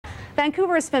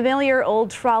Vancouver's familiar old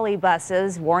trolley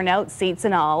buses, worn-out seats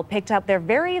and all, picked up their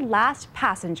very last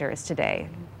passengers today.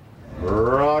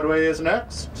 Broadway is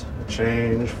next.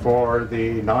 Change for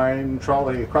the 9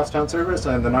 trolley crosstown service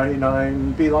and the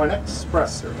 99 Beeline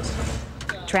Express service.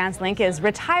 TransLink is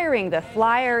retiring the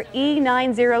Flyer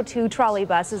E902 trolley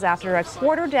buses after a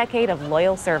quarter-decade of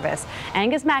loyal service.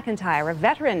 Angus McIntyre, a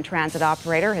veteran transit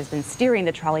operator, has been steering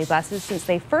the trolley buses since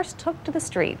they first took to the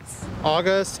streets.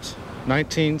 August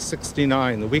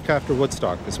 1969, the week after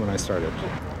Woodstock, is when I started.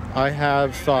 I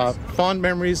have fond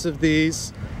memories of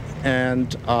these,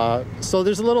 and so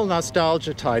there's a little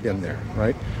nostalgia tied in there,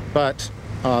 right? But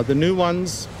the new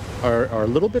ones are a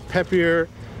little bit peppier,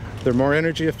 they're more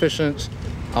energy efficient.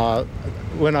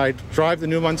 When I drive the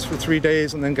new ones for 3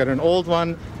 days and then get an old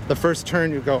one, the first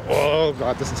turn you go, oh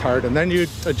God, this is hard, and then you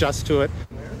adjust to it.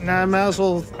 Now I might as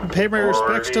well pay my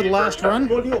respects to the last run.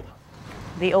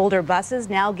 The older buses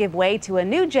now give way to a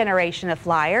new generation of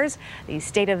Flyers. These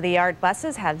state-of-the-art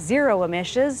buses have 0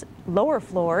 emissions, lower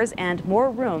floors, and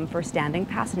more room for standing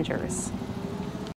passengers.